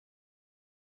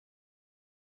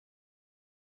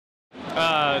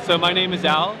So my name is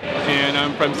Al, and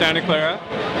I'm from Santa Clara,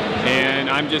 and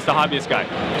I'm just a hobbyist guy.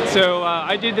 So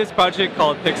I did this project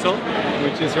called Pixel,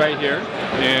 which is right here,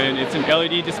 and it's an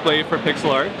LED display for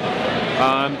pixel art.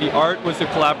 The art was a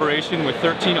collaboration with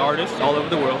 13 artists all over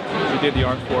the world who did the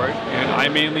art for it, and I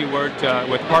mainly worked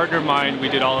with a partner of mine. We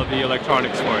did all of the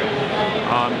electronics for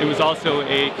it. It was also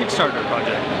a Kickstarter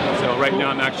project, so right now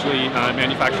I'm actually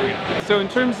manufacturing it. So in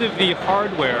terms of the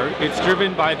hardware, it's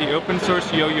driven by the open source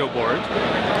IOIO board,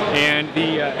 and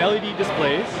the LED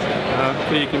displays,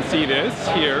 so you can see this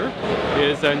here,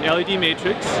 is an LED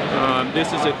matrix.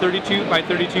 This is a 32 by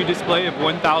 32 display of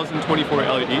 1,024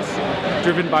 LEDs,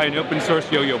 driven by an open source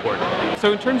IOIO board.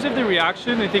 So in terms of the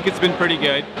reaction, I think it's been pretty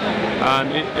good.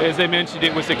 As I mentioned,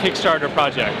 it was a Kickstarter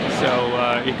project,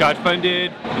 so it got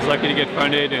funded, was lucky to get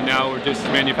funded, and now we're just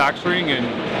manufacturing, and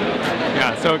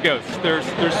yeah, so it goes.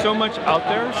 There's so much out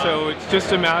there, so it's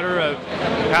just a matter of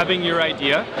having your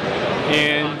idea,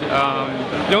 and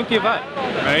don't give up,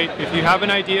 right? If you have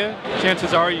an idea,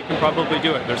 chances are you can probably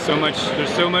do it. There's so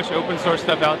much open source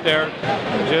stuff out there.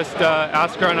 Just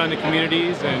ask around on the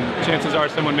communities, and chances are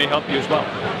someone may help you as well.